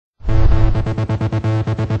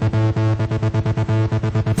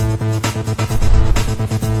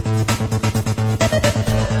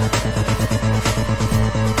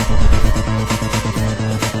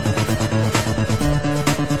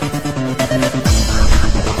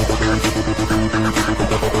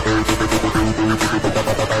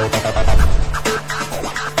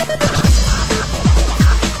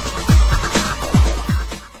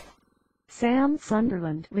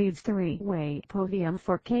Sunderland leads three-way podium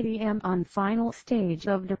for KTM on final stage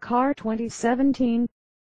of Dakar 2017.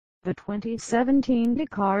 The 2017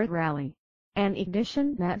 Dakar Rally, an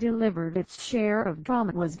edition that delivered its share of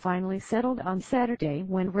drama, was finally settled on Saturday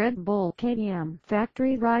when Red Bull KTM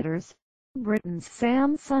factory riders, Britain's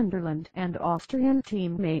Sam Sunderland and Austrian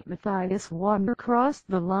teammate Matthias Walkner crossed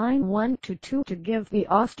the line 1-2 to give the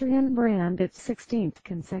Austrian brand its 16th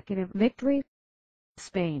consecutive victory.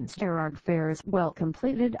 Spain's Gerard Fares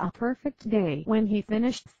completed a perfect day when he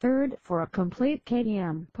finished third for a complete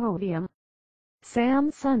KTM podium. Sam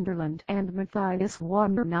Sunderland and Matthias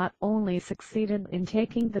Walkner not only succeeded in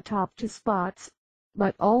taking the top two spots,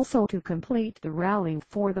 but also to complete the rally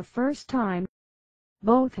for the first time.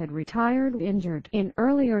 Both had retired injured in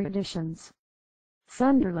earlier editions.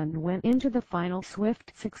 Sunderland went into the final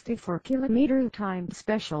swift 64km time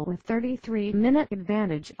special with 33-minute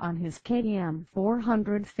advantage on his KTM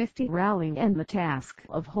 450 rally and the task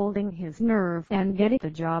of holding his nerve and getting the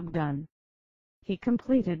job done. He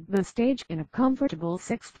completed the stage in a comfortable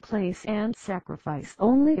 6th place and sacrificed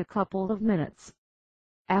only a couple of minutes.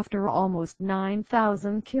 After almost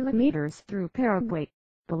 9,000 kilometers through Paraguay,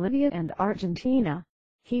 Bolivia and Argentina,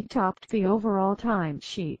 he topped the overall time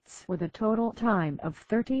sheets with a total time of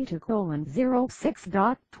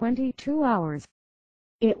 32:06.22 hours.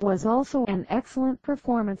 It was also an excellent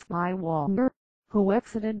performance by Walkner, who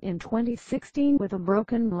exited in 2016 with a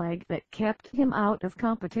broken leg that kept him out of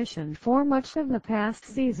competition for much of the past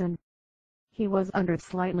season. He was under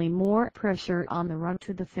slightly more pressure on the run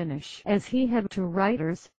to the finish as he had two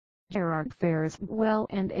riders, Gerard Fares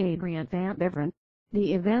and Adrian van Beveren,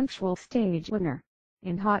 the eventual stage winner,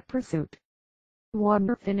 in hot pursuit.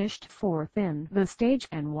 Walkner finished fourth in the stage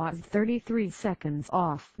and was 33 seconds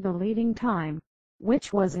off the leading time,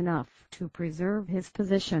 which was enough to preserve his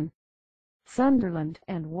position. Sunderland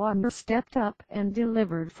and Walkner stepped up and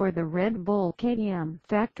delivered for the Red Bull KTM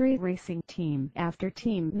factory racing team after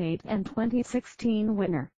teammate and 2016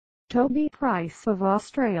 winner, Toby Price of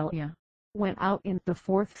Australia, went out in the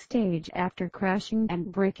fourth stage after crashing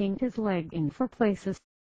and breaking his leg in 4 places.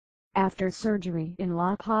 After surgery in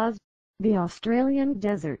La Paz, the Australian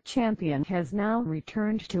desert champion has now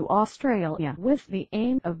returned to Australia with the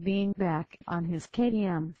aim of being back on his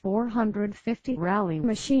KTM 450 rally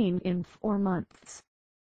machine in 4 months.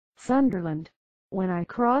 Sunderland: when I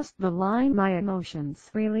crossed the line my emotions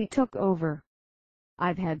really took over.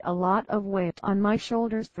 I've had a lot of weight on my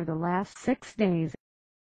shoulders for the last 6 days.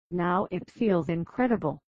 Now it feels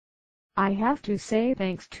incredible. I have to say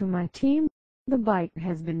thanks to my team. The bike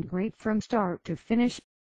has been great from start to finish.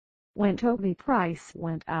 When Toby Price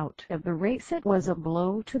went out of the race, it was a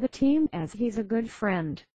blow to the team as he's a good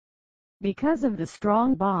friend. Because of the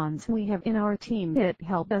strong bonds we have in our team, it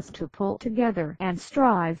helped us to pull together and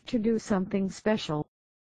strive to do something special.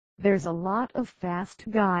 There's a lot of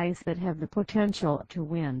fast guys that have the potential to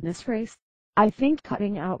win this race. I think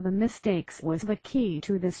cutting out the mistakes was the key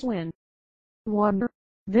to this win. Walkner: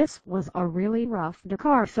 this was a really rough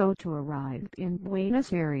Dakar, so to arrive in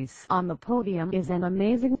Buenos Aires on the podium is an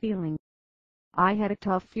amazing feeling. I had a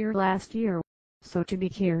tough year last year, so to be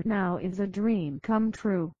here now is a dream come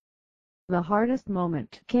true. The hardest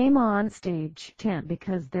moment came on stage 10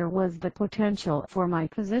 because there was the potential for my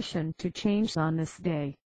position to change on this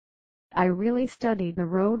day. I really studied the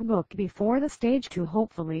road book before the stage to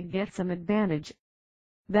hopefully get some advantage.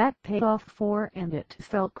 That paid off and it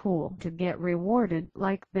felt cool to get rewarded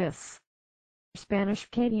like this. Spanish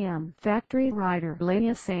KTM factory rider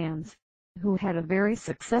Laia Sanz, who had a very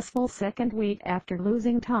successful second week after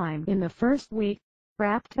losing time in the first week,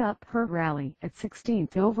 wrapped up her rally at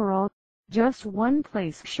 16th overall, just 1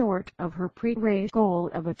 place short of her pre-race goal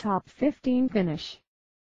of a top 15 finish.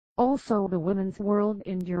 Also the women's World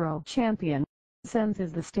Enduro Champion, Sanz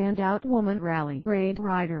is the standout woman rally raid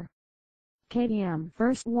rider. KTM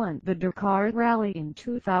first won the Dakar Rally in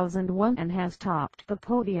 2001 and has topped the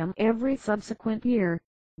podium every subsequent year,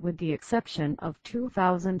 with the exception of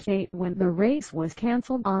 2008 when the race was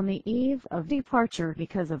cancelled on the eve of departure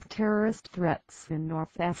because of terrorist threats in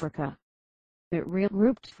North Africa. It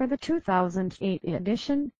regrouped for the 2008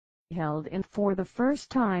 edition, held for the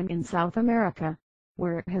first time in South America,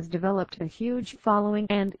 where it has developed a huge following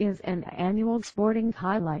and is an annual sporting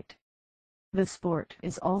highlight. The sport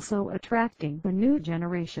is also attracting a new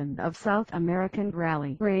generation of South American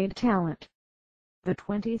rally raid talent. The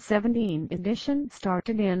 2017 edition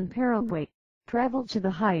started in Paraguay, traveled to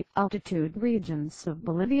the high-altitude regions of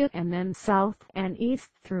Bolivia and then south and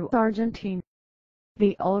east through Argentina.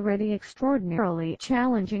 The already extraordinarily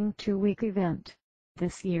challenging 2-week event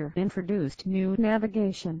this year introduced new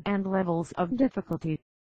navigation and levels of difficulty.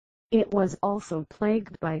 It was also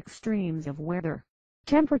plagued by extremes of weather.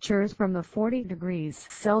 Temperatures from the 40 degrees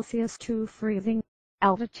Celsius to freezing,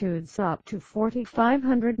 altitudes up to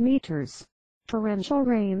 4,500 meters, torrential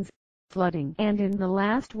rains, flooding, and in the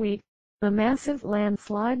last week, the massive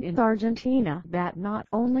landslide in Argentina that not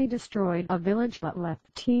only destroyed a village but left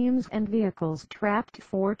teams and vehicles trapped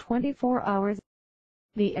for 24 hours.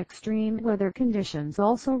 The extreme weather conditions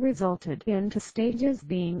also resulted in 2 stages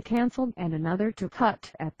being cancelled and another to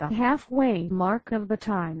cut at the halfway mark of the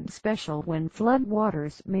time special when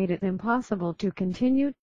floodwaters made it impossible to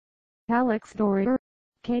continue. Alex Doringer,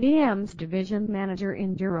 KTM's division manager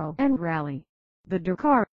Enduro and Rally, the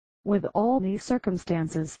Dakar. With all these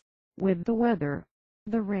circumstances, with the weather,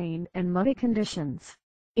 the rain and muddy conditions,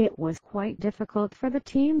 it was quite difficult for the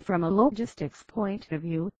team from a logistics point of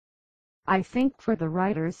view. I think for the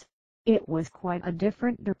riders, it was quite a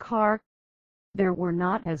different Dakar. There were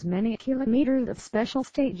not as many kilometers of special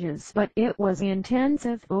stages, but it was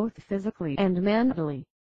intensive both physically and mentally.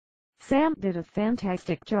 Sam did a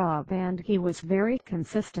fantastic job and he was very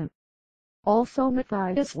consistent. Also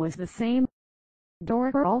Matthias was the same.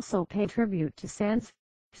 Doringer also paid tribute to Sans,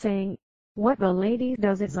 saying, "What the lady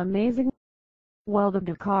does is amazing." While the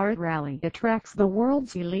Dakar Rally attracts the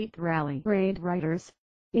world's elite rally raid riders,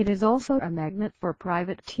 it is also a magnet for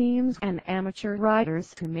private teams and amateur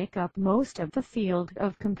riders to make up most of the field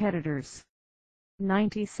of competitors.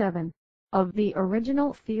 97 of the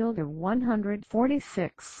original field of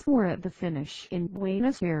 146 were at the finish in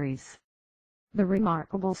Buenos Aires. The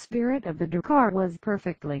remarkable spirit of the Dakar was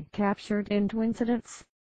perfectly captured in incidents.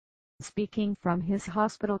 Speaking from his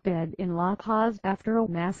hospital bed in La Paz after a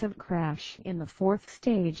massive crash in the 4th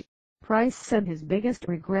stage, Price said his biggest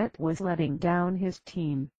regret was letting down his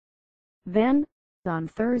team. Then, on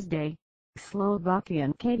Thursday,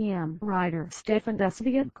 Slovakian KTM rider Stefan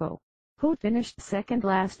Svitko, who finished second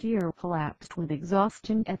last year, collapsed with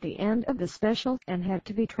exhaustion at the end of the special and had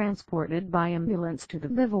to be transported by ambulance to the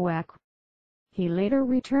bivouac. He later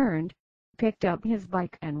returned, picked up his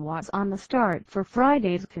bike and was on the start for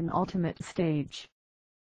Friday's penultimate stage.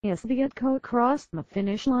 Svitko crossed the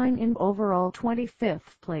finish line in overall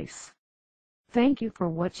 25th place. Thank you for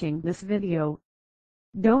watching this video.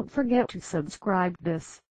 Don't forget to subscribe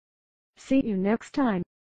this. See you next time.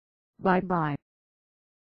 Bye bye.